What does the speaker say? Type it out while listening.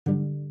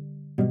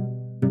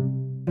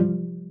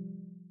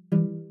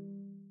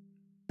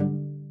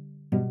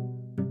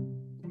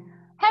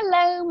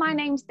my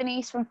name's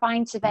Denise from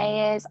Fine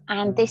Surveyors,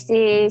 and this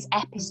is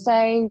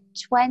episode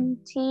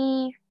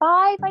 25,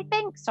 I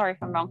think. Sorry if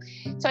I'm wrong.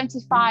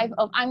 25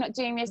 of I'm Not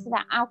Doing This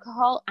Without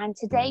Alcohol, and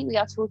today we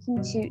are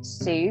talking to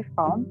Sue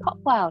from Pop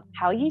World.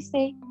 How are you,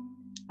 Sue?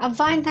 I'm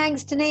fine,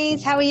 thanks,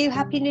 Denise. How are you?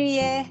 Happy New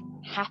Year.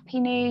 Happy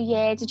New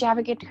Year. Did you have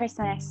a good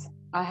Christmas?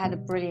 I had a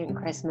brilliant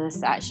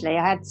Christmas, actually.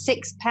 I had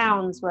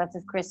 £6 worth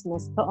of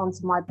Christmas put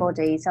onto my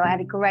body, so I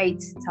had a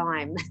great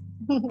time.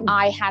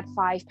 I had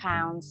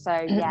 £5,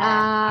 so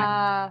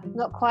yeah.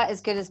 Not quite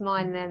as good as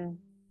mine then.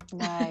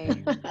 No.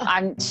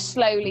 I'm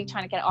slowly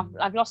trying to get it off.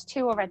 I've lost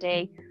 2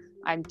 already.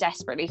 I'm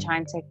desperately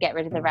trying to get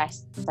rid of the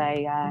rest. So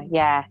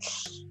yeah,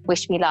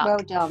 wish me luck. Well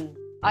done.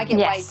 I get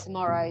weighed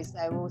tomorrow,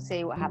 so we'll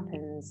see what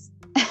happens.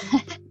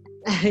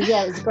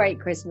 Yeah, it was a great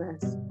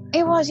Christmas.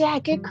 It was, yeah,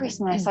 good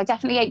Christmas. I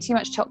definitely ate too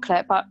much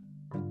chocolate, but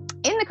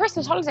in the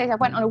Christmas holidays, I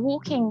went on a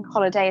walking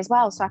holiday as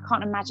well, so I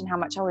can't imagine how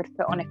much I would have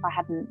put on if I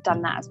hadn't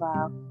done that as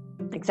well.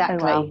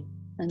 Exactly. Oh, well.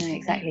 I know,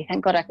 exactly.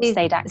 Thank God I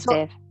stayed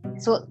active.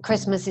 It's what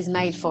Christmas is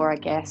made for, I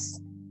guess.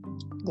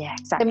 Yeah,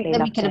 exactly.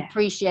 Then we can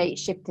appreciate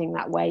shifting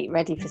that weight,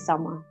 ready for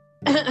summer.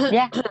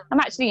 Yeah, I'm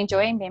actually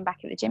enjoying being back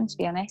at the gym, to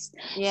be honest.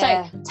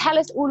 Yeah. So tell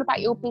us all about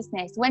your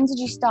business. When did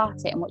you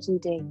start it and what do you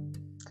do?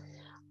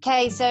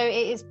 Okay, so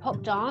it is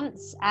pop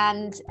dance,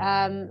 and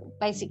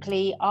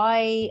basically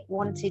I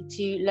wanted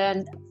to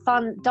learn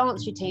fun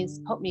dance routines,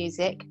 pop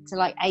music, to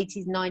like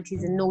 80s,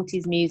 90s and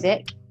noughties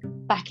music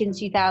back in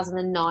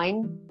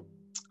 2009.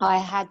 I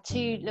had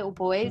 2 little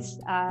boys.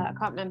 I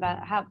can't remember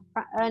how,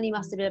 Ernie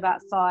must have been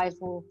about 5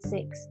 or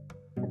 6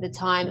 at the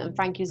time, and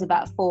Frankie was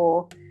about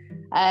 4.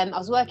 I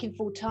was working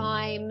full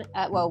time,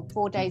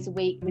 4 days a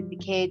week with the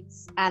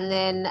kids, and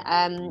then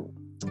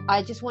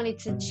I just wanted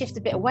to shift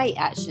a bit of weight.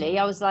 Actually,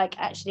 I was like,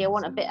 I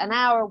want an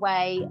hour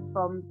away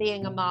from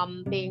being a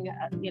mum, being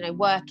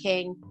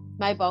working,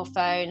 mobile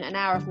phone, an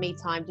hour of me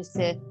time, just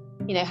to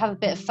have a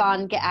bit of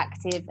fun, get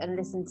active, and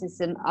listen to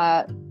some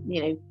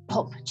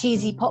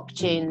cheesy pop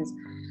tunes.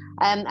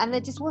 And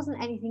there just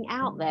wasn't anything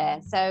out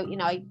there. So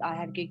I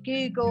had a good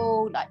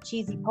Google, like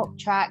cheesy pop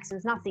tracks. There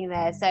was nothing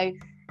there. So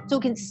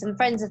talking to some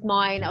friends of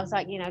mine, I was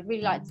like, I'd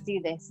really like to do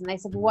this, and they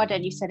said, well, why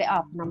don't you set it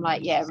up? And I'm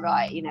like, yeah,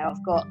 right.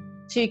 I've got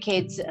 2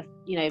 kids,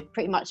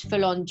 pretty much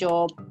full-on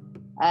job,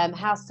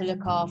 house to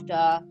look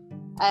after.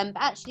 But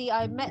actually,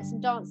 I met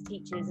some dance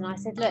teachers, and I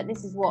said, look,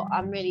 this is what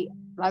I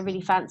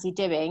really fancy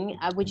doing.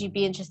 Would you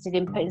be interested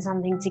in putting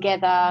something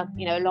together,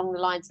 along the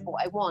lines of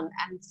what I want?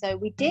 And so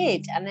we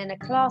did. And then a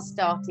class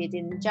started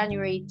in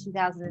January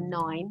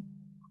 2009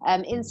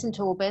 in St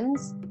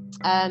Albans,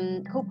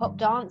 called Pop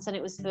Dance, and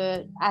it was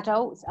for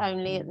adults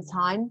only at the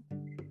time.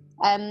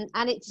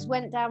 And it just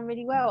went down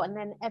really well, and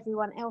then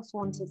everyone else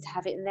wanted to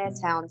have it in their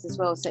towns as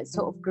well, so it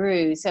sort of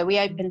grew. So we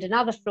opened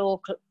another 4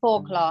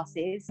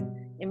 classes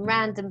in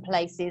random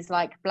places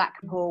like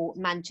Blackpool,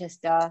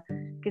 Manchester,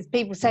 because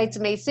people say to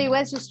me, Sue,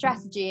 where's your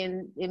strategy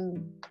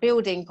in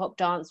building pop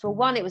dance? Well,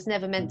 1, it was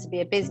never meant to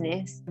be a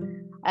business,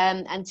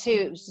 and 2,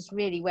 it was just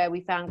really where we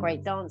found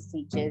great dance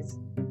teachers.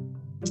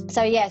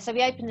 So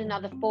we opened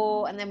another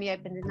 4, and then we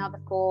opened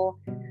another 4.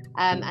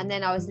 And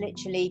then I was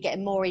literally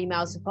getting more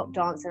emails for pop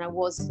dance than I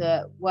was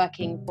for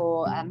working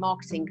for a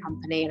marketing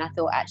company. And I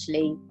thought,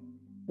 actually,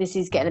 this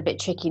is getting a bit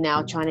tricky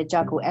now, trying to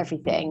juggle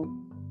everything.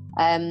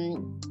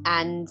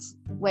 And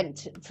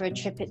went for a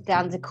trip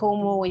down to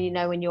Cornwall.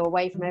 When you're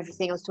away from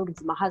everything, I was talking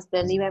to my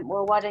husband. He went,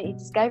 well, why don't you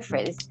just go for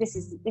it? This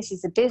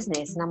is a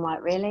business. And I'm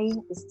like, really?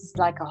 It's just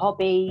like a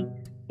hobby.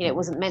 It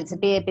wasn't meant to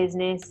be a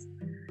business.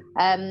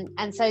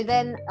 And so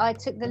then I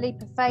took the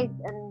leap of faith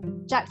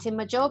and jacked in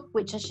my job,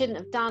 which I shouldn't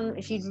have done.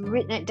 If you'd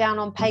written it down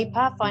on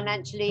paper,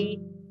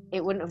 financially,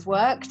 it wouldn't have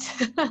worked.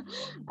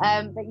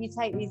 But you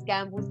take these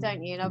gambles,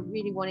 don't you? And I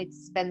really wanted to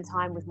spend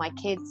time with my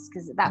kids,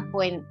 because at that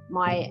point,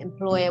 my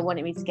employer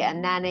wanted me to get a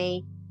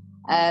nanny.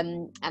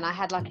 And I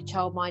had like a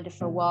childminder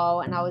for a while.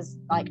 And I was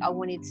like, I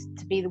wanted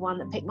to be the one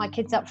that picked my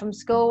kids up from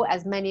school,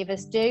 as many of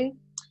us do.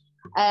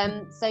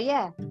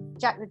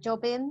 Jacked the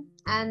job in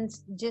and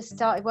just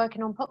started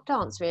working on pop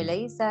dance,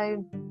 really.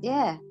 So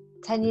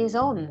 10 years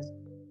on.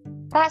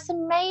 That's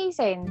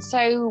amazing.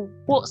 So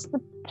what's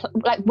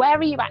where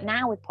are you at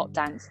now with pop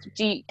dance?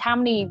 How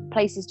many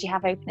places do you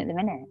have open at the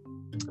minute?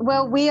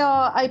 Well, we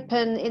are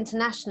open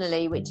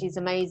internationally, which is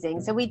amazing.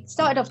 So we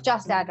started off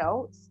just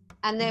adults,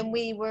 and then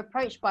we were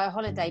approached by a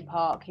holiday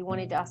park who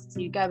wanted us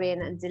to go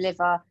in and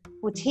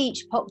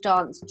teach pop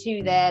dance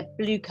to their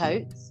blue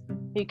coats,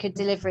 who could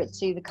deliver it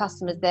to the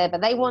customers there,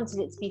 but they wanted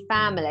it to be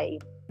family.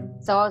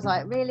 So I was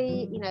like,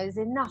 really, there's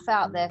enough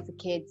out there for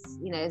kids,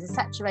 there's a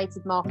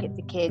saturated market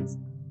for kids.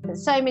 But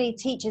so many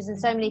teachers and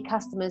so many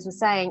customers were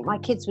saying, my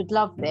kids would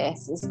love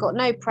this. It's got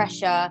no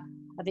pressure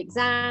of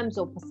exams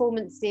or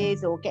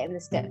performances or getting the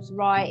steps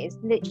right. It's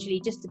literally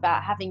just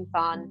about having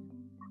fun.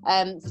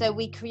 So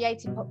we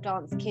created Pop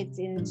Dance Kids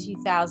in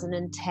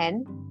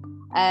 2010.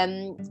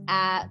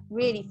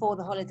 Really for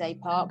the holiday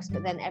parks,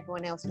 but then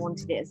everyone else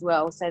wanted it as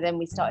well. So then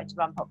we started to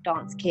run Pop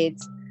Dance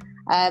Kids.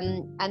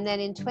 And then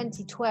in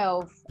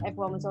 2012,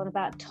 everyone was on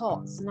about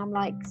tots, and I'm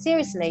like,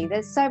 seriously,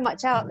 there's so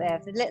much out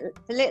there for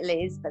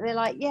littlies, but they're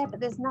like, yeah, but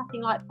there's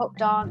nothing like pop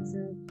dance,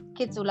 and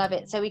kids will love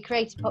it. So we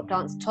created pop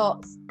dance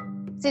tots.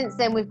 Since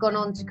then, we've gone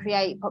on to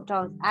create pop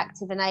dance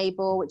active and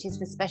able, which is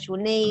for special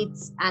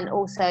needs, and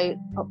also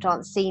pop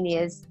dance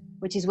seniors,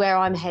 which is where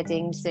I'm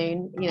heading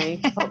soon. You know,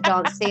 pop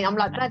dance senior. I'm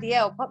like, bloody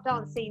hell, pop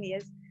dance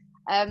seniors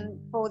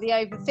for the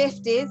over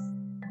 50s.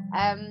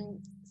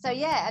 So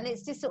yeah, and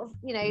it's just sort of,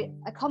 you know,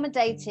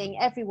 accommodating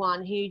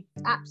everyone who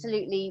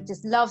absolutely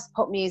just loves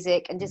pop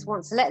music and just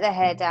wants to let their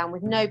hair down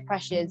with no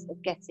pressures of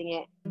getting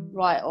it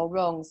right or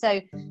wrong. So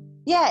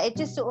yeah, it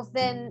just sort of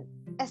then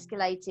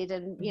escalated,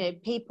 and you know,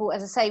 people,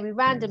 as I say, we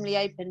randomly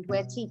opened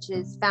where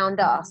teachers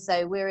found us.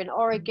 So we're in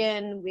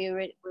Oregon,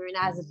 we're in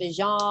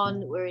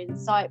Azerbaijan, we're in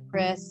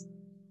Cyprus,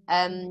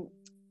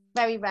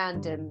 very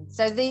random.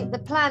 So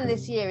the plan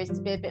this year is to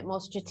be a bit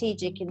more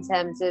strategic in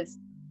terms of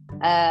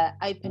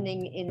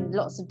opening in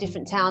lots of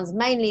different towns,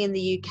 mainly in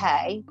the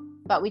UK,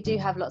 but we do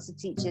have lots of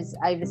teachers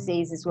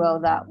overseas as well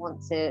that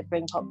want to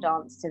bring pop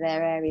dance to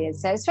their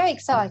areas. So it's very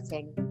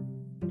exciting.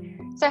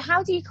 So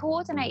how do you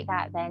coordinate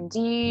that then?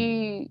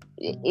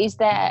 Is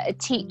there a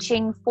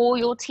teaching for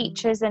your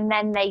teachers and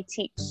then they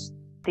teach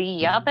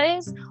the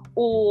others,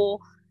 or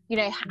you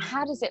know,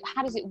 how does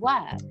it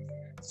work?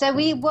 So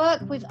we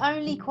work with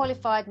only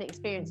qualified and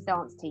experienced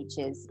dance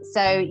teachers.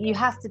 So you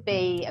have to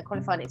be a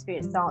qualified and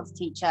experienced dance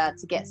teacher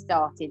to get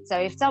started.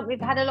 So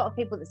we've had a lot of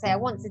people that say, I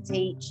want to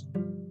teach,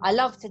 I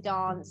love to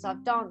dance,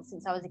 I've danced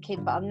since I was a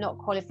kid, but I'm not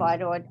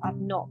qualified, or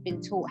I've not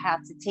been taught how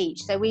to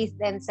teach. So we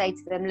then say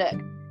to them, look,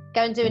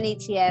 go and do an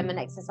ETM, an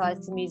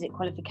exercise to music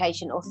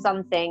qualification, or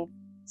something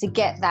to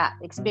get that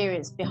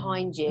experience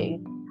behind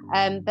you.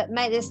 But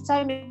there's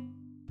so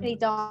many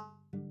dancers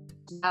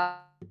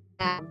out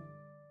now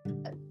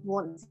that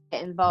want to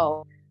get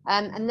involved.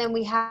 And then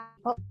we have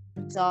a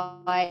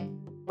site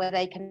where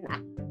they can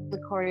add the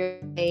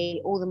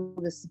choreography, all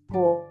the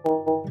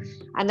support,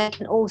 and they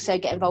can also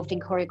get involved in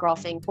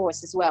choreographing for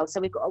us as well. So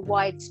we've got a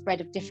wide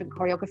spread of different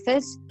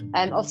choreographers.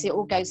 Obviously it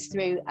all goes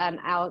through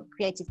our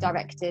creative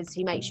directors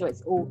who make sure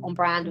it's all on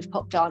brand with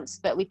pop dance,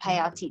 but we pay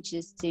our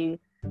teachers to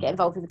get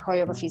involved with the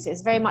choreography. So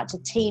it's very much a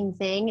team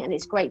thing, and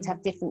it's great to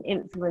have different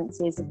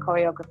influences of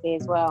choreography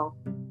as well.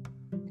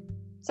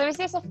 So is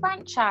this a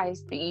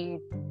franchise that you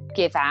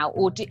give out,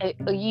 or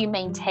are you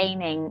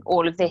maintaining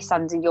all of this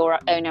under your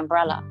own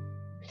umbrella?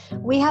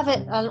 We have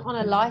it on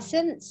a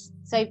license,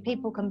 so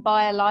people can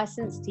buy a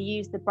license to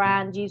use the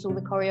brand, use all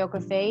the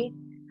choreography.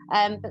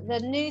 But the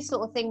new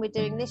sort of thing we're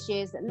doing this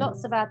year is that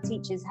lots of our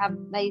teachers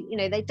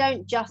they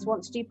don't just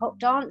want to do pop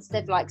dance.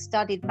 They've like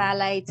studied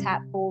ballet,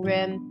 tap,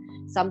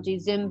 ballroom. Some do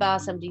Zumba,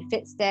 some do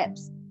fit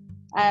steps,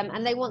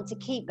 and they want to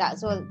keep that.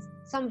 So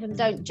some of them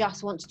don't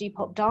just want to do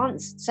pop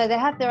dance, so they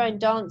have their own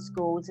dance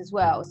schools as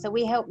well. So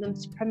we help them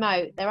to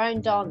promote their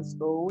own dance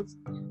schools,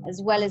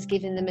 as well as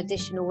giving them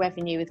additional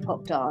revenue with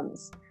pop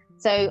dance.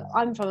 So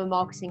I'm from a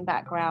marketing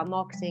background.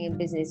 Marketing and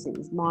business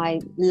is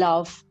my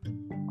love.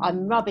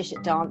 I'm rubbish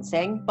at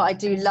dancing, but I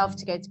do love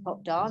to go to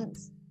pop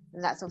dance,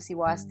 and that's obviously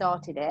why I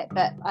started it.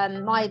 But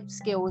my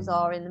skills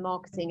are in the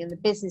marketing and the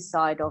business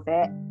side of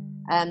it.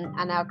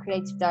 And our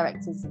creative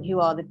directors,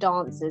 who are the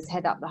dancers,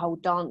 head up the whole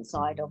dance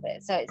side of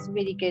it. So it's a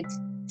really good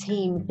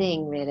team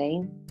thing,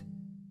 really.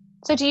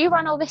 So do you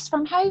run all this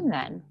from home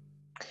then?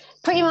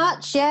 Pretty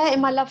much, yeah, in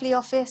my lovely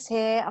office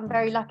here. I'm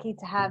very lucky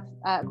to have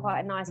quite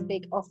a nice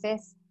big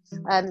office.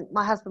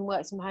 My husband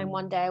works from home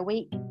 1 day a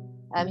week.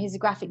 He's a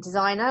graphic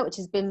designer, which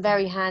has been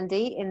very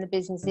handy in the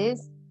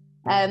businesses.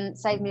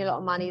 Saved me a lot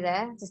of money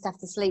there. Just have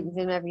to sleep with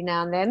him every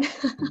now and then.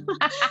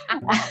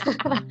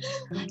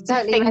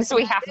 Totally things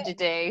we have to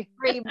do.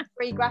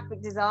 Free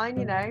graphic design,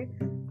 you know.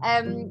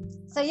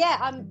 So yeah,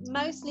 I'm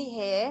mostly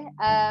here.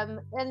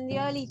 In the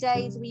early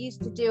days, we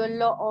used to do a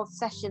lot of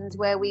sessions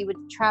where we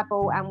would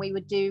travel and we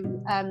would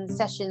do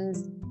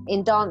sessions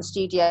in dance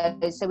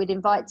studios. So we'd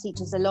invite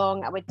teachers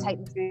along and we'd take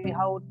them through the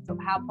whole sort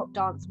of how pop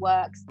dance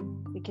works.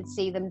 We could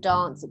see them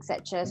dance,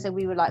 etc. So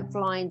we were like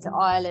flying to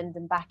Ireland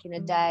and back in a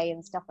day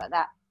and stuff like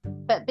that.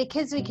 But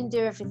because we can do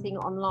everything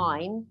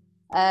online,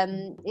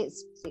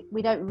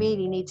 we don't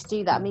really need to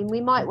do that. I mean, we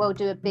might well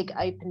do a big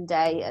open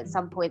day at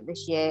some point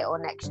this year or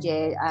next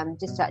year,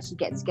 just to actually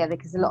get together,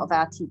 because a lot of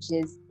our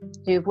teachers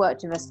who have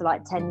worked with us for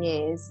like 10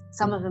 years,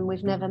 some of them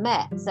we've never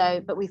met.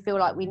 So, but we feel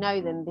like we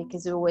know them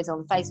because we're always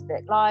on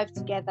Facebook Live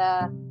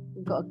together.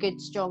 We've got a good,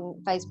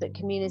 strong Facebook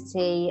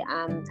community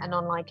and an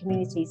online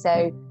community.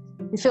 So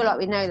we feel like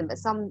we know them, but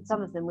some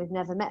of them we've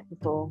never met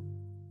before.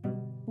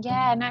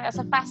 Yeah, no, that's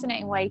a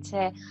fascinating way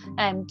to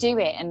do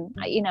it. And,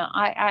 you know,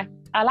 I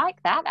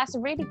like that. That's a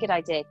really good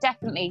idea.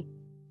 Definitely,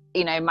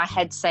 you know, my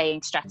head's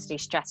saying strategy.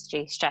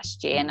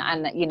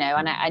 And you know,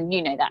 and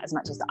you know that as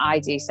much as I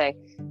do. So,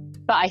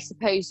 but I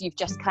suppose you've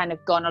just kind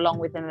of gone along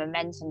with the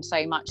momentum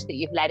so much that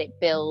you've let it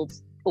build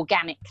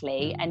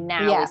organically. And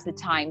now is the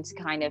time to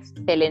kind of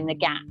fill in the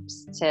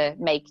gaps to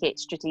make it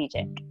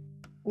strategic.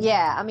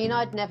 Yeah, I mean,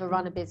 I'd never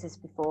run a business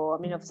before. I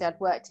mean, obviously, I'd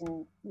worked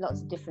in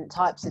lots of different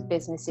types of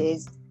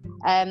businesses,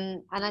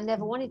 and I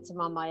never wanted to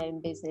run my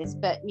own business.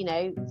 But, you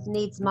know,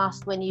 needs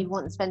must when you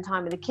want to spend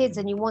time with the kids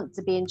and you want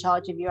to be in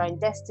charge of your own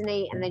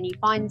destiny, and then you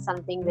find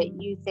something that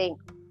you think,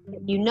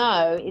 you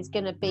know, is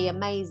going to be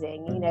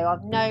amazing. You know,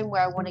 I've known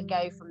where I want to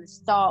go from the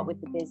start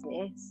with the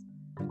business,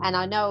 and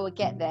I know I will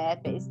get there,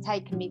 but it's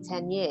taken me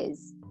 10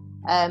 years.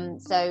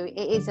 So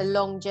it is a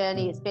long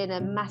journey. It's been a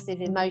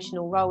massive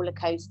emotional roller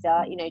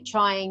coaster, you know,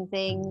 trying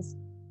things,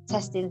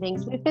 testing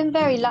things. We've been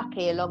very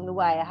lucky along the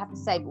way, I have to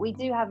say, but we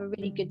do have a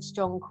really good,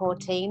 strong core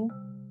team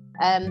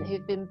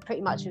who've been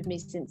pretty much with me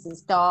since the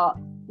start.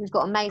 We've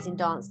got amazing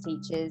dance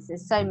teachers.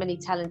 There's so many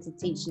talented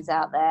teachers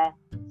out there.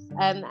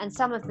 And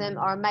some of them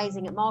are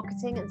amazing at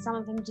marketing, and some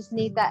of them just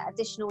need that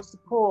additional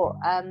support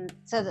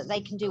so that they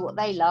can do what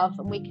they love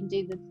and we can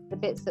do the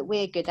bits that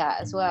we're good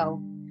at as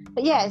well.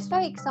 But yeah, it's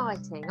very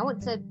exciting. I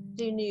want to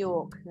do New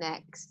York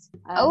next.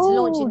 To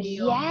launch in New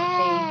York.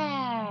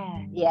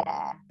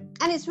 Yeah.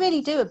 And it's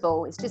really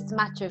doable. It's just a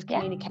matter of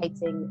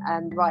communicating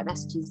the right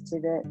messages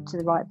to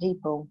the right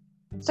people.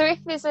 So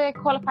if there's a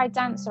qualified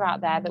dancer out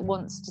there that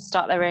wants to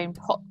start their own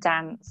pop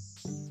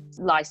dance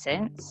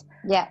license,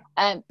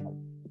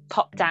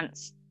 pop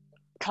dance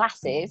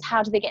classes,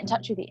 how do they get in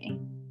touch with you?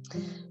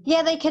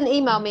 Yeah, they can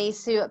email me,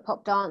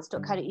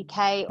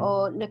 sue@popdance.co.uk,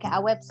 or look at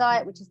our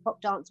website, which is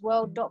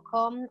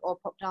popdanceworld.com or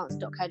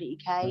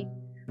popdance.co.uk.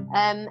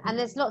 And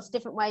there's lots of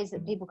different ways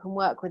that people can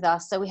work with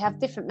us. So we have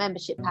different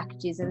membership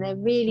packages, and they're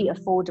really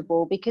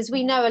affordable because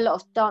we know a lot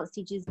of dance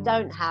teachers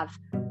don't have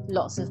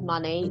lots of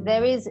money.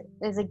 There's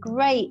a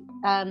great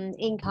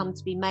income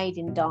to be made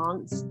in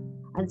dance,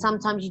 and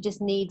sometimes you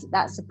just need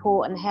that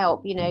support and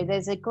help. You know,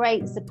 there's a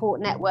great support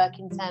network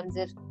in terms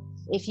of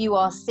if you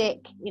are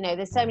sick. You know,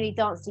 there's so many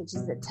dance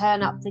teachers that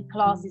turn up to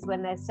classes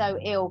when they're so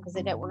ill because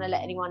they don't want to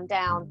let anyone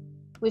down.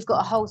 We've got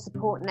a whole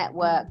support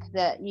network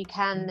that you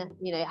can,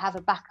 you know, have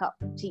a backup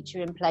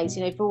teacher in place.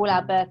 You know, for all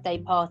our birthday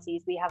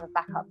parties, we have a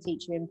backup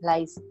teacher in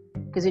place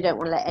because we don't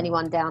want to let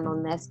anyone down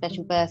on their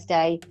special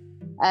birthday.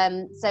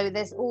 So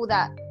there's all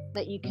that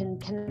you can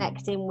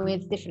connect in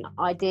with, different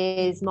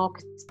ideas,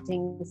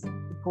 marketing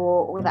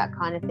support, all that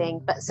kind of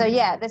thing. But so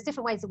yeah, there's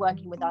different ways of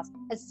working with us.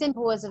 As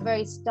simple as a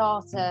very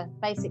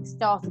basic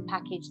starter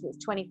package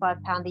that's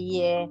 £25 a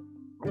year,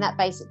 and that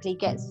basically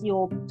gets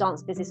your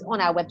dance business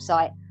on our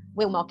website.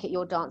 We'll market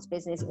your dance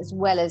business as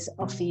well as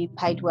offer you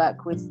paid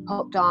work with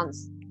Pop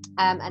Dance.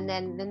 And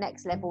then the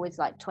next level is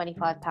like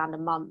 £25 a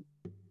month,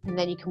 and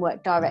then you can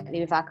work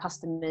directly with our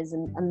customers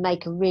and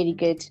make a really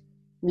good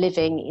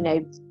living. You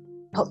know,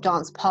 pop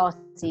dance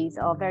parties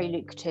are very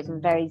lucrative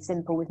and very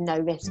simple with no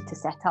risk to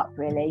set up,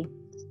 really.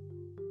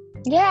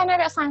 Yeah, no,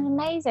 that sounds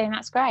amazing.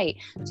 That's great.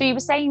 So you were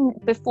saying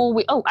before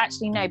we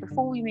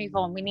move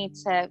on, we need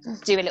to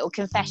do a little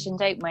confession,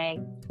 don't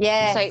we?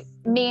 Yeah. So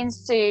me and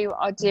Sue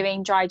are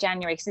doing Dry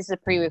January, because this is a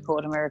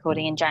pre-record and we're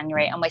recording in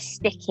January, and we're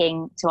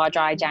sticking to our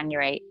Dry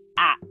January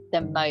at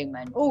the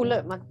moment. Oh,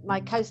 look, my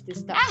coaster's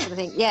stuck. I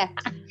think, yeah.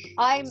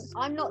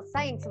 I'm not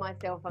saying to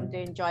myself I'm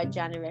doing Dry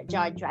January.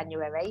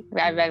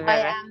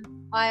 Right.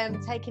 I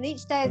am taking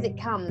each day as it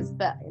comes,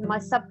 but in my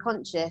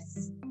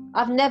subconscious,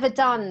 I've never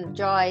done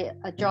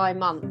a dry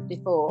month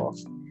before,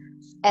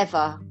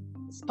 ever.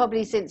 It's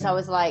probably since I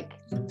was like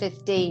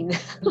 15.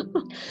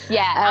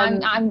 Yeah,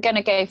 I'm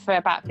gonna go for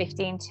about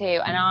 15 too,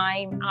 and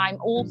I'm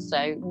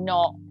also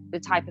not the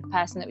type of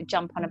person that would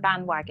jump on a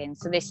bandwagon.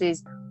 So this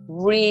is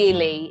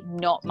really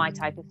not my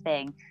type of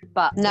thing.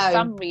 But for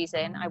some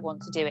reason, I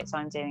want to do it, so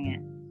I'm doing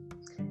it.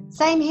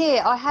 Same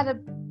here. I had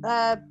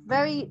a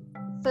very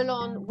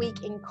full-on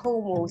week in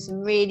Cornwall.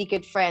 Some really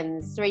good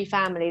friends, 3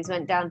 families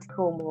went down to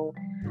Cornwall,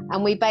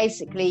 and we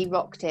basically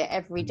rocked it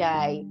every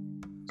day.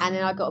 And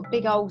then I got a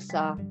big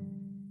ulcer,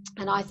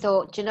 and I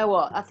thought, do you know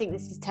what? I think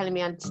this is telling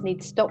me I just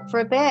need to stop for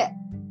a bit.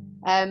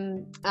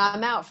 I'm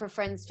out for a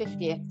friend's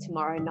 50th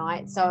tomorrow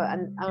night. So,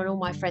 and all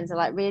my friends are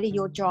like, really,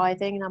 you're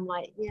driving? And I'm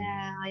like,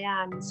 yeah, I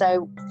am.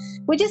 So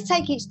we just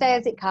take each day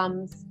as it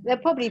comes. They'll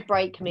probably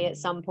break me at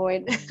some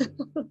point.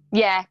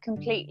 Yeah,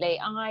 completely.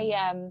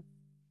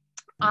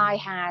 I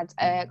had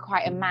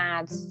quite a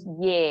mad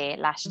year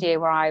last year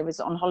where I was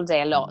on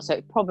holiday a lot. So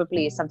it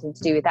probably is something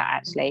to do with that,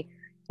 actually.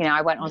 You know,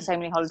 I went on so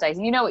many holidays,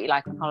 and you know what you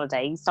like on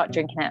holiday. You start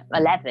drinking at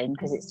 11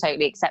 because it's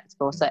totally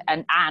acceptable. So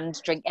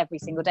and drink every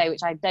single day,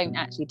 which I don't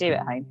actually do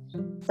at home.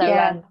 So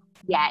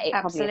it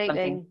probably is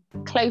something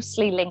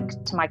closely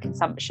linked to my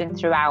consumption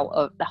throughout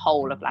of the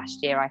whole of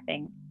last year, I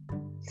think.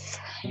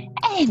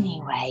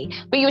 Anyway,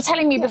 but you were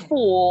telling me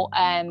before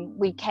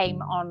we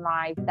came on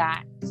live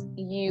that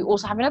you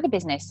also have another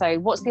business. So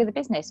what's the other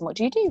business and what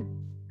do you do?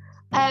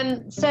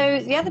 So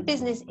the other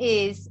business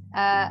is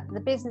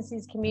the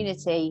Businesses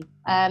Community,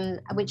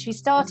 which we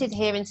started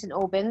here in St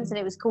Albans, and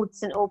it was called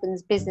St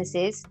Albans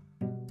Businesses.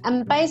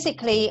 And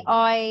basically,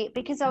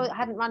 because I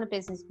hadn't run a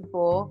business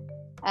before,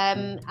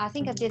 I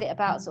think I did it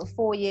about sort of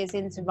 4 years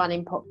into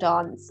running Pop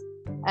Dance.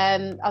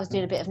 I was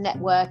doing a bit of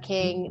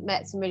networking,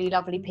 met some really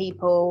lovely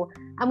people,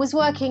 and was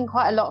working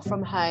quite a lot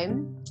from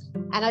home.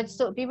 And I just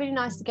thought it'd be really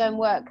nice to go and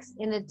work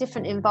in a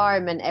different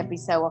environment every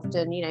so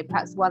often, you know,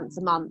 perhaps once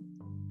a month,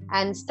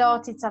 and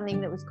started something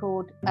that was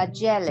called a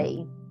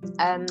jelly.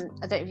 I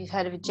don't know if you've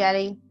heard of a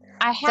jelly.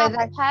 I have.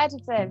 I've heard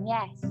of them,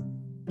 yes.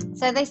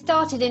 So they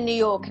started in New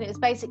York, and it was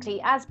basically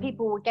as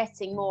people were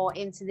getting more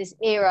into this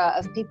era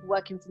of people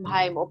working from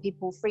home or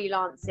people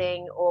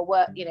freelancing or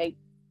work, you know,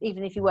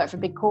 even if you work for a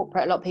big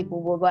corporate, a lot of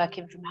people were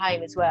working from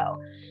home as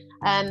well.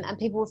 And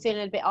people were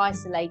feeling a bit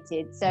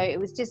isolated. So it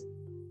was just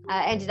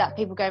ended up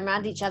people going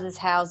around each other's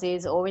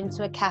houses or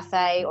into a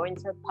cafe or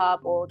into a pub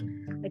or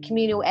a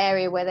communal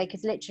area where they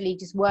could literally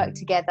just work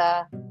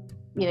together,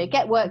 you know,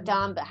 get work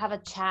done, but have a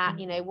chat,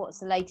 you know, what's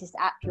the latest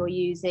app you're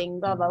using,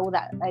 blah, blah, all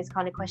that, those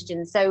kind of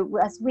questions. So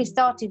we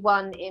started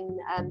one in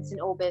St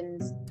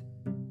Albans,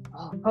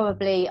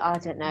 probably, I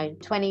don't know,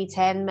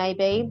 2010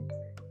 maybe.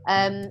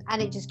 And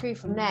it just grew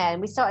from there. And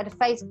we started a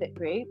Facebook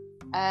group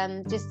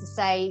just to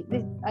say,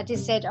 I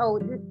just said,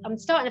 I'm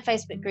starting a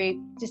Facebook group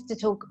just to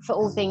talk for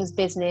all things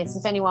business.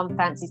 If anyone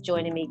fancies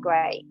joining me,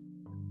 great.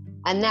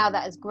 And now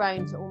that has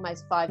grown to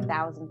almost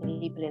 5,000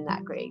 people in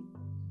that group.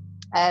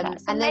 And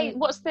then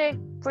what's the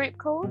group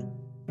called?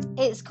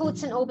 It's called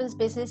St Albans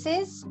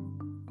Businesses.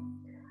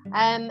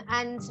 And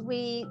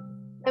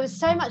there was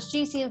so much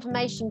juicy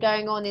information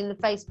going on in the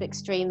Facebook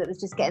stream that was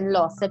just getting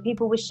lost. So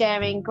people were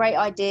sharing great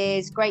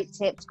ideas, great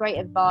tips, great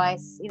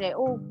advice, you know,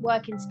 all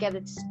working together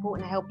to support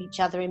and help each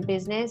other in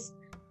business.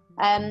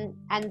 And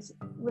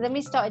then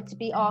we started to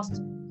be asked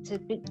to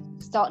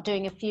start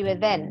doing a few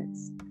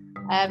events.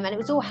 And it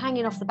was all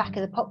hanging off the back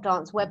of the Pop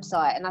Dance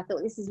website. And I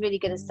thought, this is really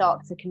going to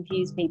start to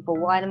confuse people.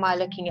 Why am I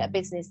looking at a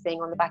business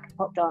thing on the back of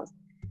Pop Dance?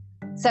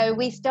 So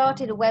we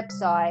started a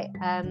website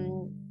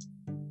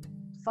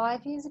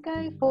 4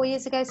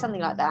 years ago,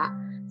 something like that,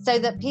 so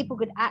that people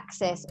could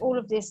access all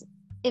of this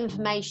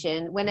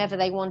information whenever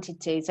they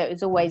wanted to. So it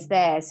was always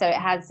there. So it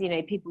has, you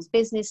know, people's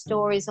business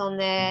stories on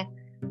there,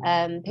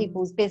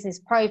 people's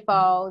business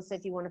profiles. So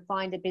if you want to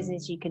find a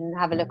business, you can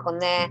have a look on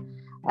there.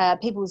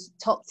 People's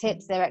top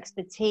tips, their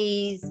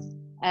expertise.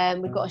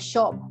 We've got a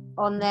shop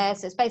on there.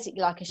 So it's basically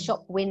like a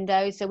shop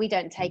window. So we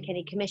don't take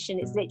any commission.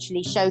 It's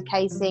literally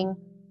showcasing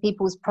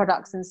people's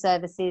products and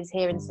services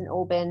here in St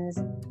Albans.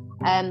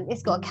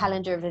 It's got a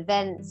calendar of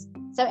events.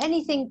 So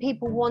anything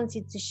people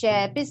wanted to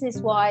share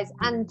business-wise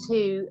and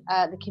to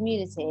the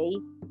community,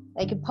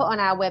 they could put on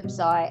our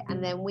website,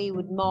 and then we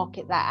would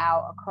market that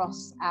out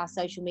across our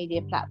social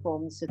media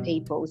platforms for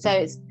people. So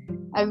it's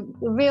a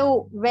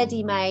real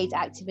ready-made,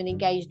 active and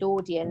engaged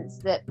audience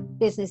that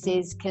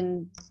businesses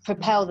can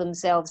propel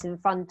themselves in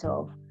front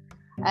of.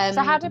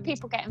 So how do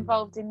people get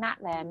involved in that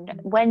then?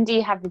 When do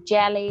you have the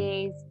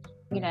jellies?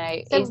 You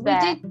know,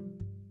 so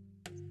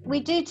we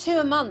do 2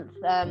 a month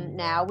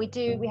now.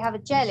 We have a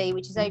jelly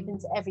which is open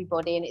to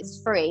everybody and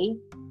it's free.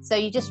 So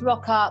you just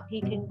rock up,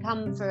 you can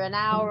come for an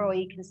hour or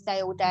you can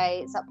stay all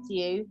day, it's up to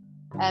you.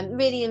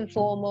 Really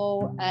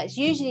informal. It's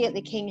usually at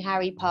the King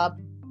Harry pub,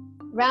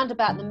 round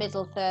about the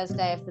middle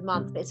Thursday of the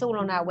month, but it's all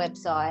on our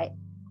website.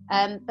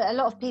 But a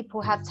lot of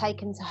people have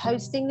taken to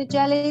hosting the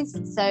jellies.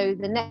 So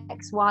the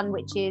next one,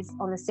 which is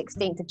on the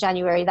 16th of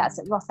January, that's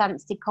at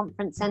Rothamsted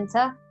Conference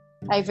Centre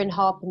over in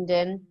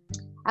Harpenden.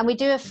 And we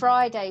do a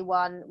Friday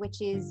one,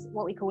 which is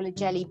what we call a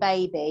jelly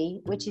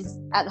baby, which is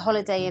at the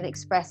Holiday Inn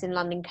Express in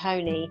London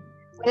Coney.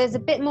 There's a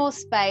bit more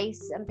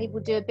space and people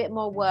do a bit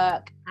more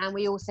work, and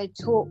we also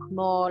talk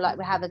more, like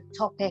we have a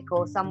topic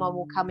or someone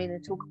will come in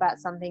and talk about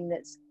something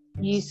that's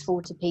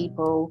useful to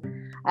people.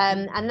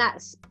 And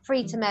that's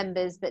free to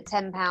members, but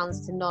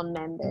 £10 to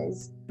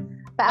non-members.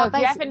 But if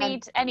you ever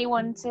need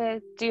anyone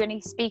to do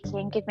any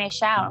speaking, give me a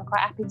shout. I'm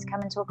quite happy to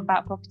come and talk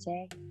about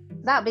property.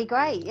 That'd be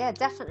great. Yeah,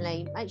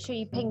 definitely. Make sure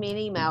you ping me an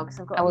email because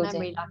I've got a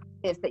memory like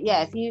this. But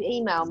yeah, if you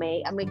email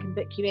me and we can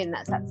book you in,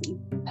 that's absolutely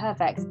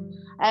perfect.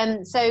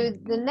 So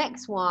the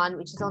next one,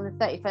 which is on the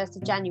 31st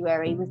of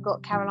January, we've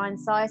got Caroline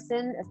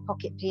Syson of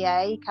Pocket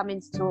PA coming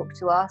to talk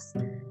to us.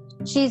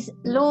 She's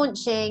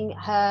launching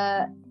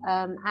her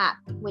app,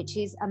 which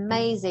is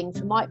amazing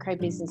for micro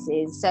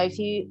businesses. So if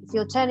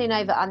you're turning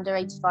over under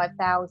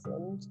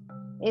 85,000,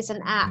 it's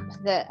an app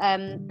that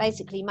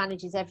basically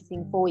manages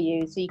everything for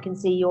you. So you can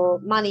see your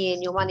money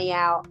in, your money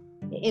out,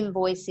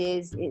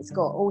 invoices. It's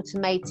got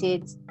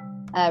automated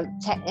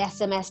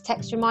SMS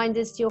text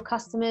reminders to your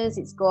customers.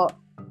 It's got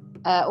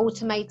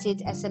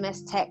automated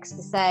SMS text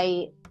to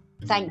say,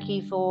 thank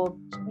you for,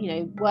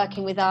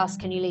 working with us.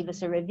 Can you leave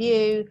us a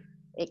review?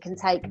 It can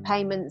take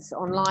payments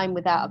online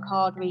without a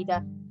card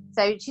reader.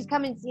 So she's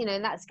coming,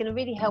 and that's going to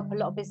really help a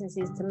lot of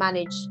businesses to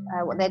manage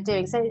what they're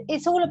doing. So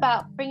it's all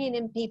about bringing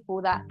in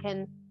people that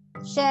can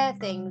share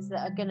things that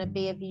are going to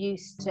be of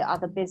use to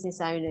other business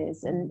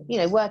owners and,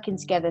 working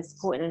together,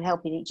 supporting and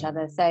helping each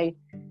other. So,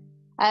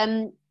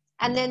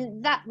 and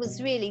then that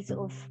was really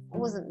I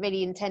wasn't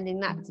really intending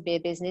that to be a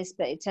business,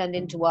 but it turned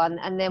into one.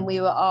 And then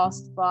we were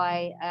asked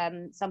by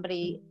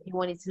somebody who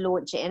wanted to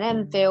launch it in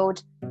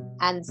Enfield,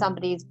 and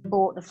somebody's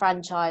bought the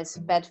franchise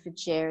for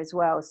Bedfordshire as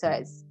well.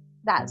 So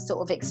that's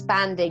sort of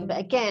expanding, but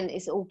again,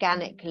 it's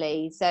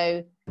organically.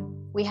 So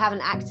we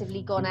haven't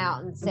actively gone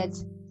out and said,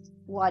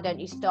 why don't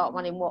you start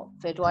one in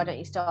Watford? Why don't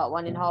you start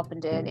one in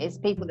Harpenden? It's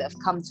people that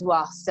have come to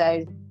us.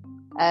 So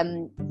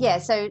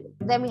so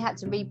then we had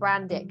to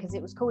rebrand it because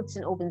it was called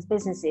St Albans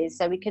Businesses,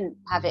 so we couldn't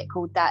have it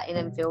called that in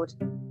Enfield.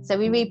 So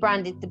we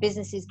rebranded the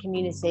Businesses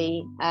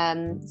Community,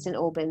 St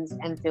Albans,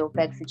 Enfield,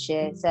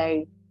 Bedfordshire.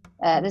 So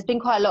there's been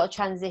quite a lot of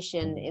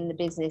transition in the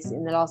business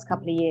in the last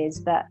couple of years,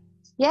 but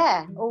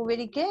yeah, all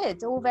really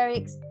good, all very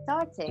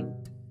exciting.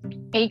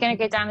 Are you going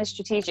to go down the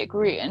strategic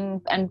route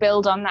and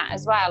build on that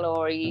as well,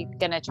 or are you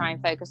going to try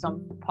and focus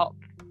on pop?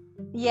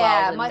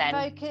 My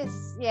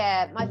focus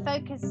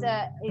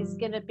is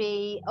going to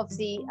be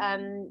obviously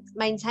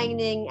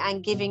maintaining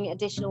and giving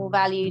additional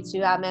value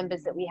to our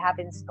members that we have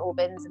in St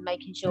Albans, and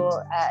making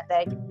sure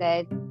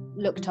they're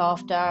looked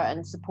after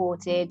and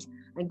supported,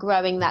 and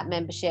growing that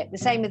membership. The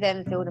same with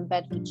Enfield and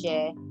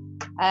Bedfordshire.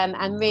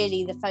 And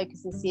really the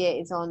focus this year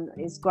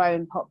is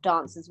growing pop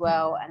dance as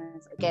well,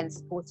 and again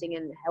supporting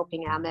and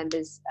helping our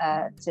members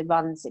to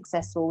run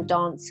successful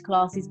dance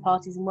classes,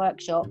 parties and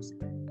workshops.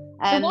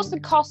 So what's the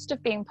cost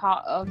of being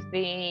part of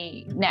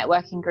the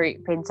networking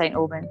group in St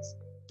Albans?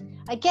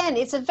 Again,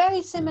 it's a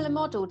very similar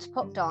model to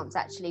pop dance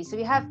actually. So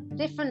we have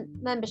different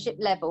membership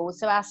levels.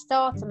 So our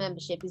starter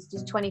membership is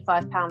just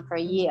 £25 for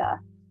a year.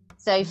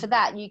 So for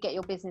that, you get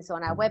your business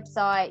on our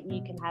website,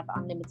 you can have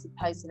unlimited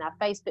posts in our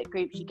Facebook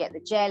groups, you get the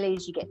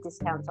jellies, you get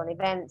discounts on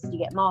events, you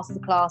get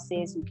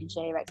masterclasses, you can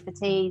share your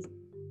expertise.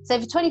 So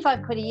for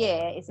 £25 a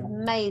year, it's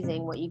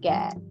amazing what you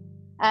get.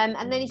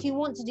 And then if you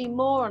want to do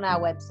more on our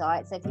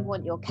website, so if you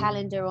want your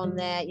calendar on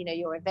there,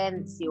 your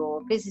events,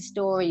 your business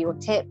story, your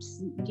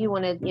tips, if you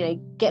want to,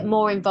 get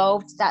more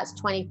involved, that's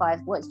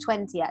 25. Well, it's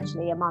 20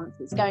 actually a month.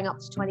 It's going up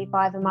to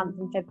 25 a month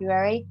in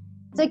February.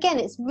 So again,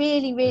 it's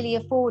really, really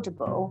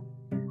affordable.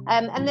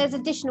 And there's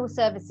additional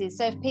services.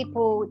 So if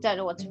people don't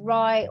know what to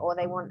write, or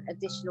they want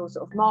additional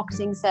sort of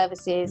marketing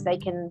services, they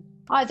can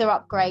either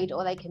upgrade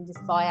or they can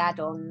just buy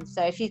add-ons.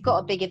 So if you've got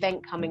a big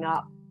event coming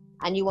up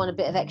and you want a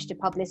bit of extra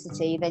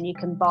publicity, then you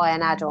can buy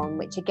an add-on,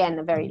 which again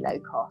are very low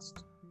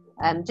cost.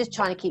 Just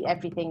trying to keep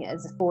everything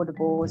as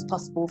affordable as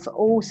possible for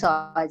all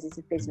sizes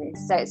of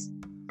business. So it's,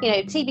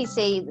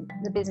 TBC,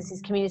 the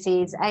Businesses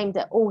Community, is aimed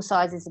at all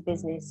sizes of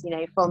business,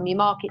 from your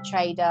market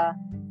trader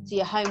to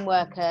your home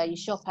worker, your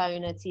shop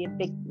owner, to your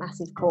big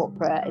massive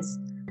corporate.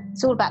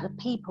 It's all about the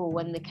people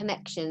and the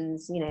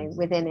connections,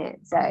 within it.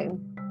 So I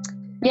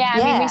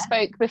mean, we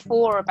spoke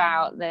before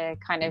about the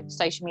kind of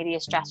social media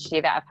strategy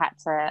that I've had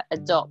to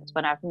adopt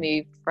when I've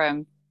moved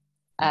from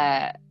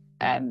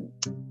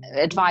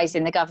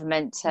advising the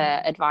government to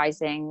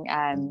advising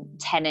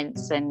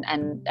tenants and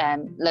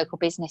local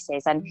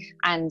businesses, and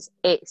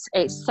it's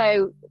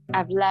so,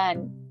 I've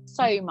learned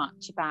so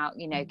much about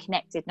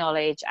connected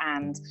knowledge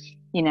and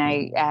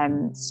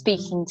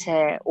speaking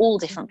to all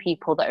different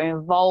people that are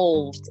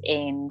involved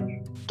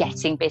in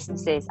getting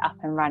businesses up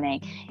and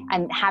running,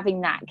 and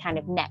having that kind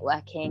of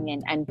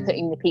networking and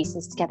putting the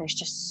pieces together is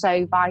just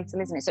so vital,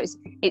 isn't it? So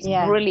it's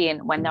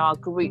brilliant when there are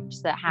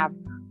groups that have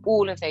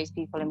all of those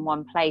people in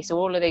one place, or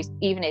all of those,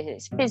 even if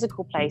it's a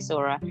physical place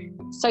or a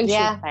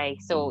social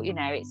place, or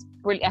it's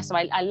brilliant. So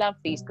I love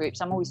these groups.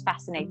 I'm always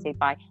fascinated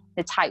by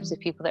the types of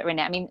people that are in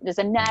it. I mean, there's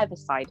a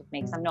nervous side of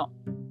me because I'm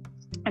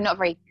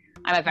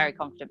a very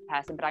confident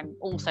person, but I'm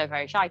also a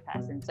very shy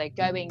person. So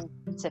going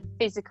to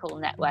physical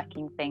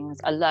networking things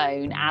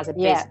alone as a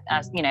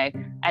business,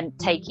 and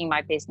taking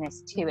my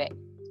business to it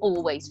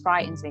always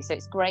frightens me. So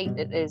it's great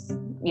that there's,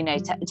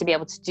 to be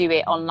able to do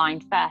it online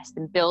first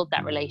and build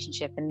that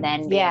relationship, and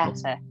then be able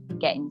to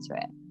get into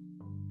it.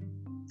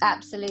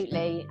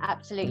 Absolutely.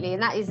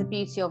 And that is the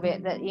beauty of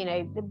it, that,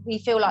 we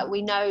feel like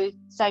we know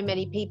so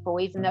many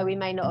people, even though we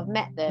may not have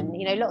met them.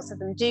 Lots of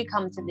them do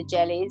come to the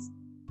jellies.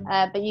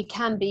 But you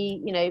can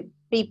be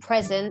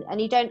present,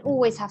 and you don't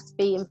always have to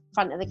be in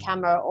front of the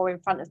camera or in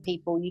front of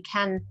people. You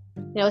can,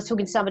 I was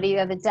talking to somebody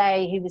the other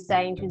day who was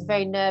saying she was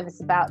very nervous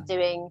about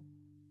doing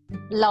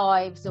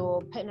lives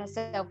or putting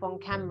herself on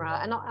camera.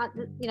 And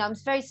I'm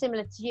very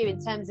similar to you in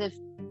terms of,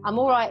 I'm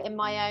all right in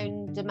my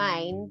own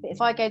domain, but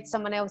if I go to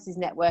someone else's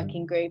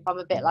networking group, I'm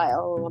a bit like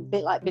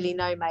Billy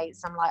No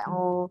Mates. I'm like,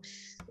 I'm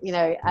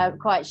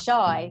quite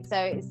shy.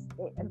 So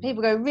and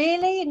people go,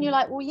 really? And you're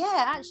like, well,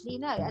 yeah, actually,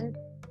 no. And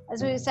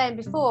as we were saying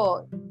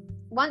before,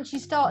 once you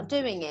start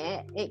doing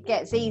it, it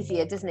gets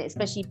easier, doesn't it?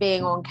 Especially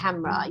being on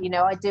camera. I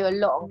do a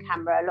lot on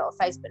camera, a lot of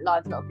Facebook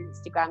Lives, a lot of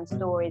Instagram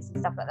stories and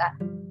stuff like that.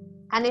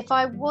 And if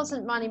I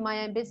wasn't running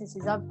my own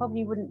businesses, I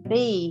probably wouldn't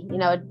be,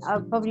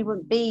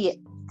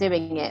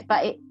 doing it.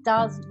 But it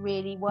does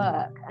really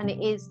work. And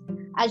it is,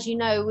 as you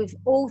know, with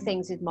all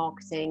things with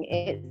marketing,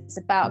 it's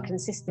about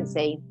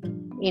consistency.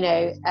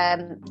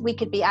 We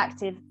could be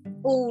active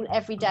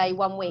every day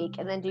 1 week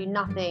and then do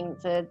nothing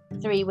for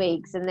 3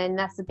 weeks, and then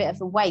that's a bit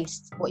of a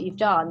waste what you've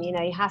done. You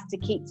have to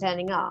keep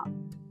turning up,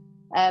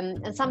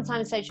 and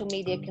sometimes social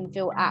media can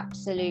feel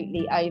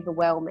absolutely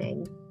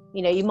overwhelming.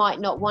 You might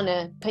not want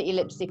to put your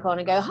lipstick on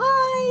and go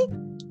hi,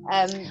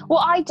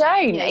 Well, I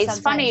don't. You know, It's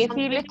funny if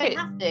you look at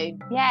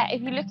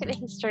if you look at the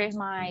history of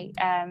my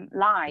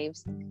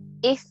lives.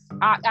 If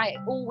I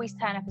always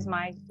turn up as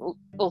my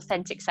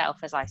authentic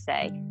self, as I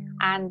say,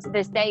 and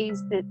there's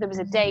days there was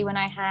a day when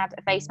I had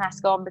a face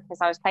mask on because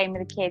I was playing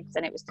with the kids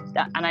and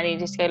I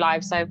needed to go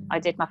live, so I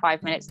did my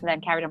 5 minutes and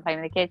then carried on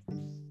playing with the kids.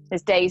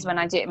 There's days when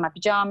I do it in my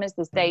pajamas.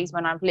 There's days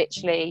when I've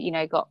literally, you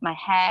know, got my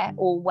hair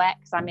all wet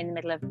because I'm in the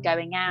middle of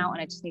going out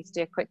and I just need to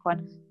do a quick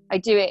one. I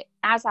do it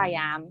as I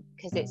am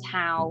because it's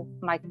how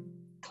my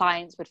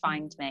clients would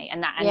find me,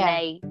 and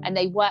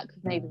they work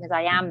with me because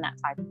I am that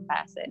type of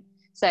person.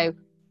 So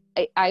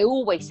I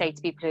always say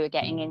to people who are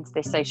getting into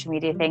this social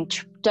media thing,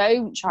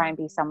 don't try and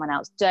be someone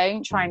else.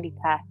 Don't try and be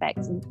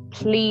perfect.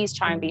 Please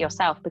try and be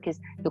yourself, because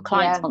your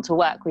clients want to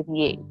work with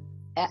you.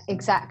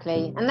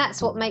 Exactly. And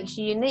that's what makes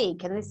you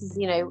unique. And this is,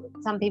 you know,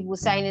 some people were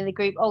saying in the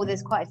group, oh,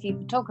 there's quite a few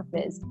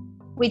photographers.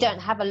 We don't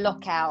have a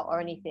lockout or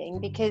anything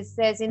because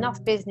there's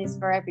enough business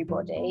for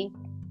everybody.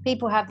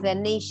 People have their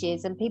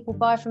niches and people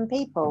buy from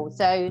people.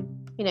 So,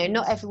 you know,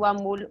 not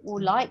everyone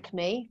will like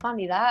me,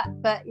 funny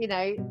that, but, you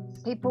know,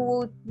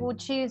 people will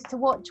choose to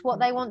watch what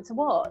they want to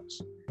watch.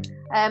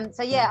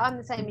 So, yeah, I'm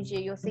the same as you.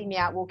 You'll see me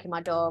out walking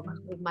my dog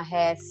with my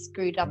hair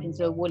screwed up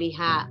into a woolly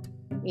hat,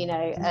 you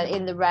know,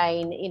 in the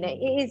rain. You know,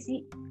 it is,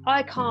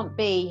 I can't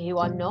be who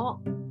I'm not.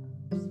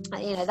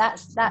 You know,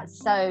 that's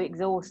so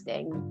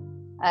exhausting,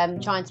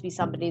 trying to be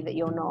somebody that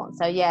you're not.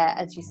 So, yeah,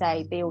 as you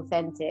say, be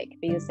authentic,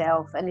 be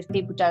yourself. And if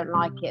people don't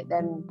like it,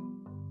 then,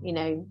 you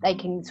know, they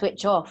can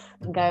switch off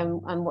and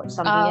go and watch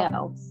something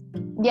else.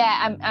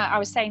 Yeah, I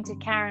was saying to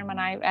Karen when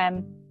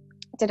I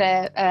did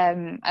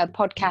a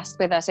podcast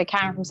with her. So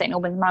Karen from St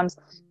Albans Mums,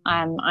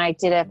 I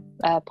did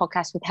a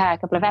podcast with her a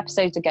couple of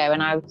episodes ago,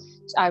 and I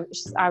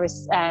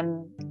was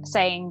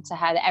saying to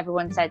her that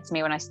everyone said to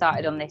me when I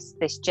started on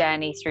this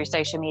journey through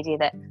social media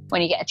that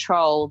when you get a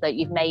troll that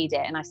you've made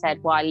it, and I said,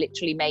 well, I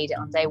literally made it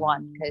on day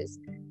one, because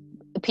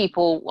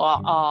people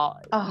are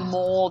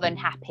more than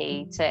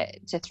happy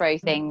to throw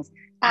things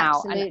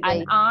out, and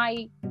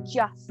I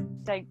just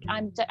don't.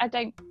 I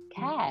don't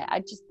care.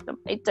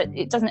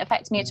 It doesn't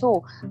affect me at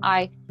all.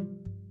 I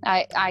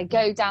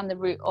go down the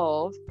route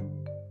of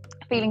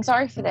feeling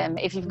sorry for them.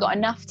 If you've got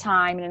enough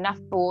time and enough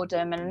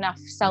boredom and enough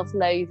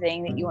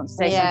self-loathing that you want to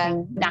say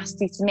something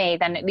nasty to me,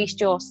 then at least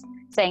you're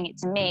saying it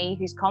to me,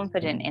 who's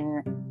confident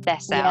in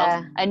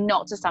themselves, and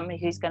not to somebody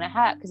who's going to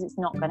hurt, because it's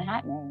not going to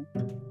hurt me.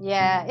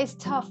 Yeah, it's a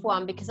tough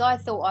one, because I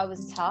thought I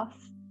was tough.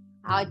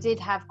 I did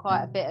have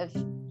quite a bit of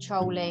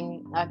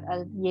trolling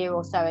a year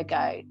or so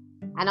ago,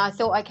 and I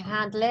thought I could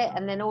handle it,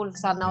 and then all of a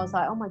sudden I was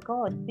like, oh my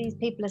god, these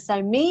people are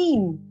so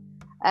mean.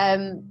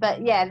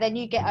 But yeah, then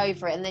you get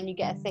over it, and then you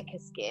get a thicker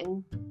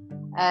skin.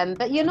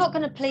 But you're not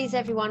going to please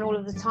everyone all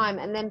of the time,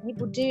 and then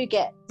people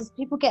get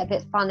a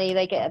bit funny.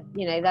 They get,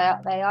 you know,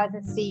 they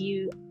either see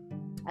you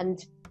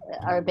and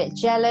are a bit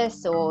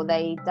jealous, or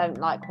they don't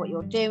like what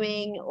you're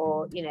doing,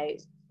 or, you know,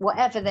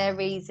 whatever their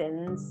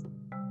reasons.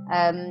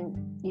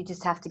 You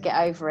just have to get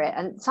over it,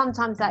 and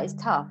sometimes that is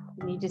tough.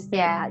 And you just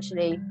think,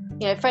 actually,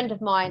 you know, a friend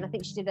of mine, I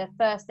think she did her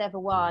first ever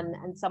one,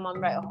 and someone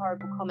wrote a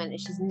horrible comment, and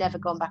she's never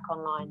gone back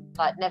online,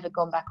 like never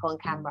gone back on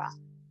camera.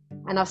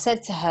 And I've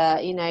said to her,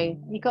 you know,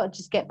 you got to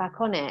just get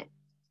back on it.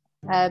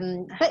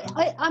 But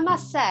I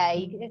must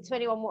say to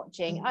anyone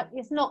watching,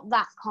 it's not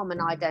that common,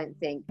 I don't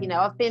think. You know,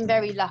 I've been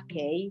very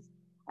lucky.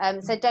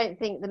 So don't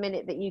think the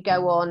minute that you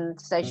go on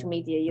social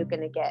media you're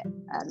going to get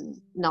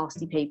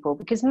nasty people,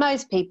 because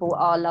most people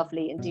are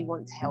lovely and do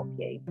want to help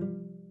you.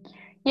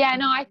 Yeah,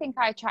 no, I think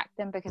I attract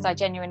them because I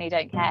genuinely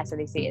don't care, so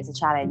they see it as a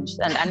challenge,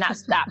 and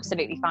that's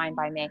absolutely fine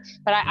by me.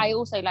 But I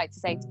also like to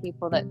say to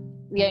people that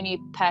the only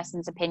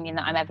person's opinion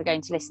that I'm ever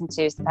going to listen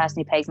to is the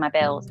person who pays my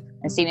bills.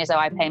 As soon as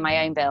I pay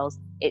my own bills,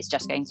 it's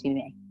just going to be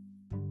me.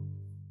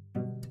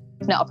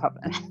 Not a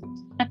problem.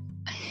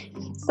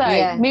 So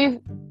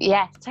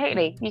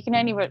totally. You can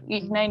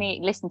only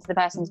listen to the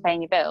person who's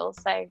paying your bills.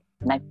 So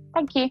no,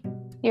 thank you.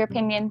 Your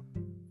opinion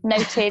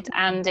noted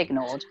and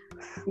ignored.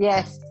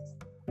 Yes.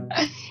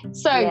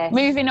 So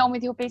moving on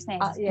with your business,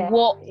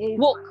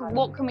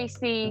 what can we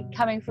see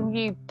coming from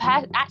you?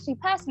 Actually,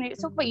 personally,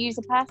 let's talk about you as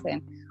a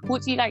person.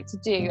 What do you like to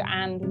do,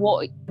 and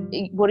what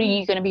are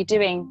you going to be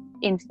doing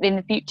in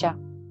the future?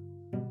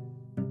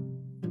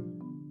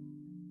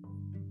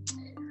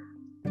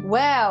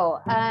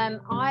 Well,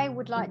 I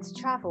would like to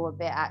travel a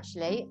bit,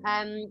 actually.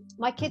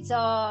 My kids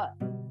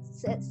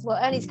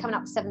Ernie's coming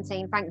up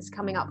 17, Frank's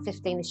coming up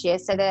 15 this year,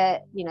 so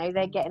they're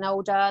getting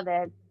older,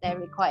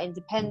 they're quite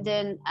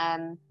independent.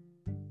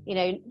 You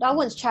know, I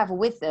want to travel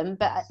with them,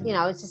 but, you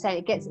know, I was just saying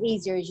it gets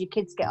easier as your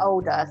kids get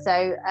older.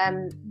 So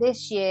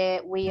this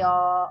year we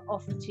are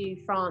off to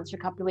France for a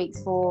couple of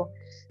weeks for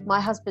my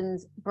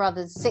husband's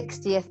brother's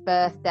 60th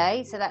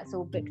birthday, so that's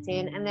all booked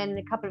in, and then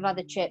a couple of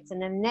other trips,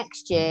 and then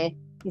next year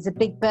is a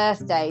big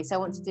birthday, so I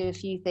want to do a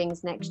few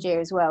things next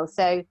year as well.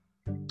 So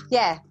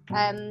yeah,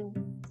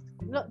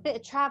 a bit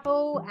of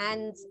travel,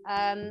 and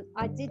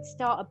I did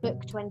start a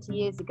book 20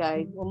 years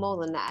ago, or more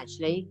than that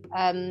actually,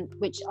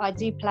 which I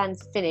do plan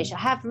to finish. I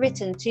have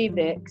written 2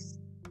 books,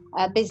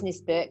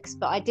 business books,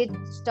 but I did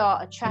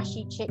start a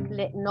trashy chick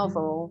lit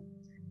novel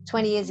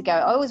 20 years ago.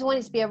 I always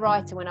wanted to be a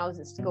writer when I was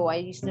at school. I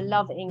used to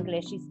love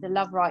English, used to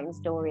love writing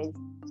stories,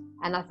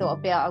 and I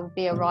thought I would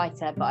be a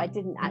writer, but I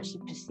didn't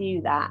actually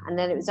pursue that. And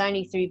then it was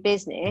only through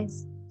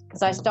business,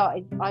 because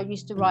I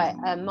used to write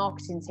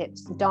marketing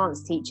tips for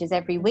dance teachers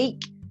every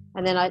week,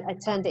 and then I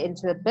turned it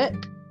into a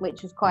book,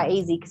 which was quite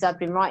easy because I'd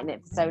been writing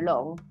it for so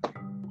long.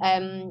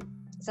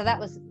 So that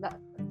was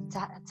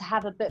to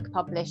have a book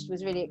published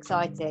was really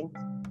exciting.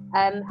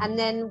 And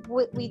then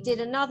we did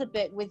another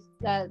book with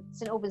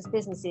St Albans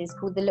businesses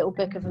called The Little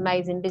Book of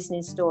Amazing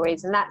Business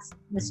Stories, and that's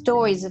the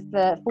stories of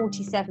the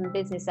 47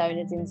 business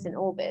owners in St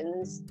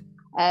Albans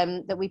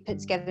that we put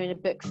together in a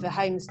book for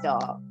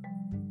Homestart.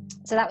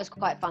 So that was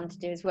quite fun to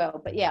do as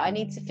well. But yeah, I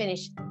need to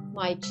finish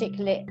my chick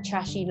lit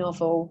trashy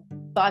novel,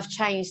 but I've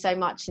changed so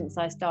much since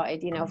I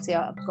started. You know, obviously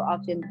I've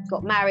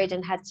got married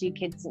and had 2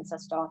 kids since I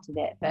started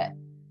it, but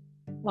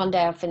one day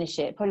I'll finish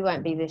it. Probably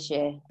won't be this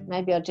year.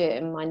 Maybe I'll do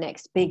it in my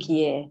next big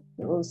year.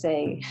 We'll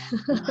see.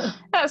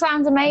 That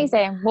sounds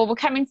amazing. Well, we're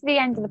coming to the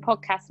end of the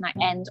podcast, and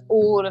I end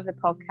all of the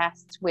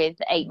podcasts with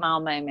the 8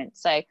 Mile moment.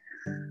 So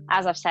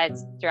as I've said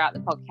throughout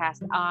the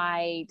podcast,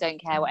 I don't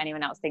care what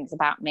anyone else thinks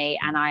about me,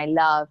 and I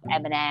love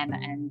Eminem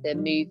and the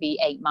movie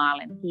 8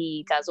 Mile, and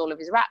he does all of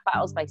his rap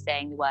battles by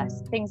saying the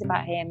worst things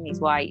about him. He's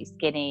white, he's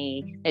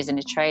skinny, lives in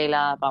a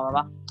trailer, blah, blah,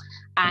 blah.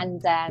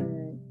 And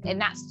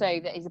that's so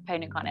that his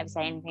opponent can't ever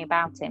say anything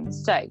about him.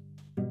 So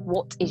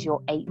what is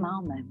your 8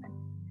 Mile moment?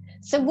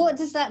 So what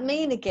does that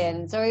mean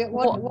again? Sorry,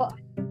 what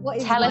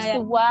is tell us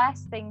the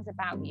worst things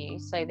about you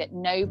so that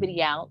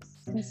nobody else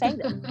can say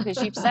them,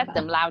 because you've said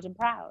them loud and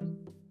proud.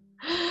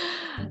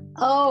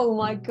 Oh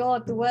my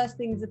God, the worst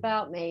things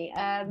about me.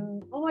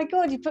 Oh my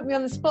God, you put me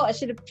on the spot. I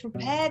should have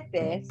prepared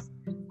this.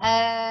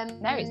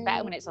 No, it's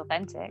better when it's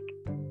authentic.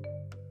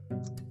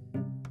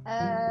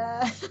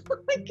 Oh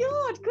my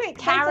God, quick.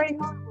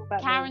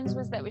 Karen's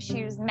was that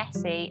she was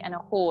messy and a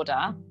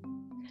hoarder.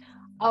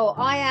 Oh,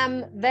 I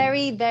am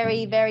very,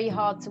 very, very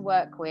hard to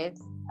work with.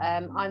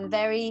 I'm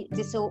very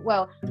I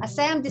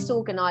say I'm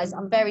disorganized.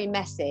 I'm very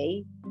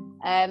messy.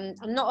 I'm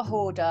not a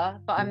hoarder,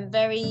 but I'm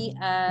very,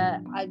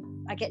 I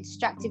get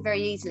distracted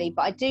very easily,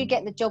 but I do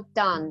get the job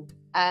done.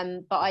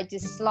 But I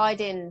just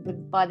slide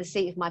in by the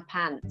seat of my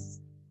pants.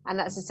 And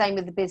that's the same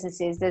with the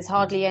businesses. There's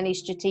hardly any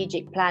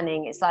strategic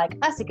planning. It's like,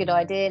 that's a good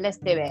idea, let's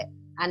do it.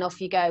 And off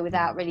you go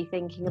without really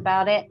thinking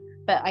about it.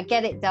 But I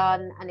get it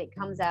done and it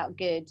comes out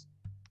good.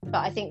 But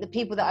I think the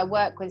people that I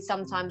work with,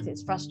 sometimes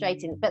it's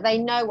frustrating, but they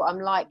know what I'm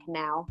like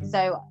now.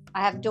 So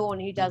I have Dawn,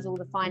 who does all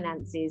the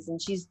finances,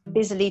 and she's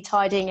busily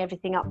tidying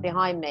everything up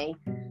behind me,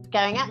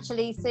 going,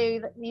 actually,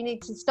 Sue, you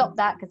need to stop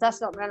that because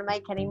that's not going to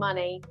make any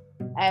money.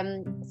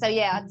 So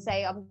yeah, I'd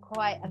say I'm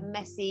quite a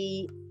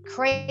messy,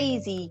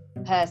 crazy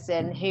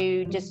person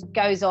who just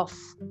goes off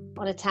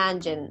on a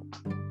tangent.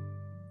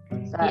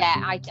 So.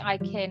 Yeah, I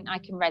can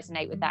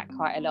resonate with that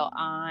quite a lot.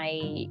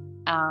 I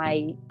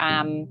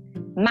am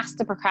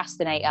master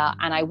procrastinator,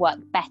 and I work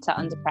better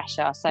under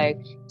pressure. So if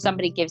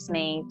somebody gives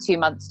me 2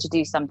 months to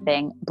do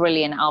something,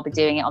 brilliant, I'll be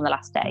doing it on the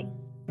last day.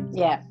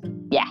 Yeah.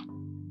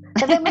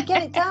 But then we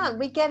get it done.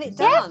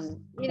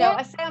 You know,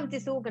 I say I'm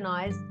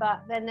disorganized,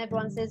 but then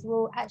everyone says,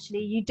 well,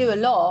 actually you do a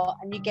lot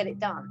and you get it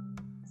done.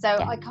 So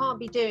I can't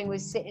be doing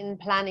with sitting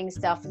planning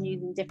stuff and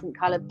using different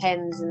colored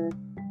pens and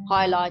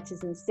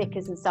highlighters and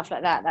stickers and stuff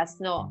like that.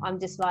 I'm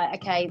just like,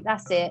 okay,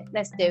 that's it,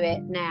 let's do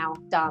it now,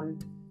 done,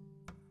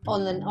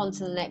 on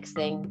to the next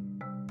thing.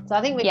 So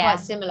I think we're quite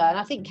similar, and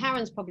I think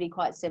Karen's probably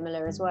quite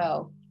similar as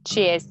well.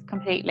 She is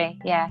completely,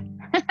 yeah.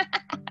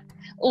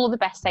 All the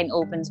best St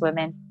Albans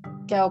women.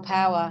 Girl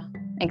power.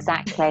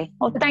 Exactly.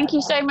 Well, thank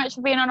you so much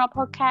for being on our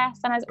podcast,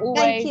 and as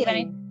always,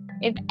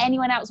 if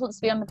anyone else wants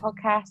to be on the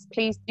podcast,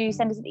 please do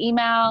send us an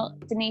email.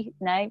 Denise,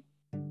 no,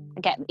 I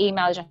get the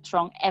email address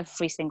wrong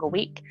every single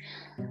week.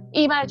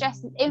 Email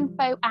address is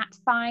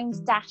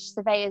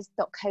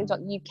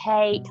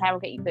info@finds-surveyors.co.uk. Claire will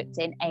get you booked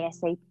in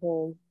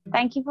ASAP.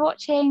 Thank you for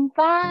watching.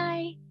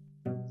 Bye.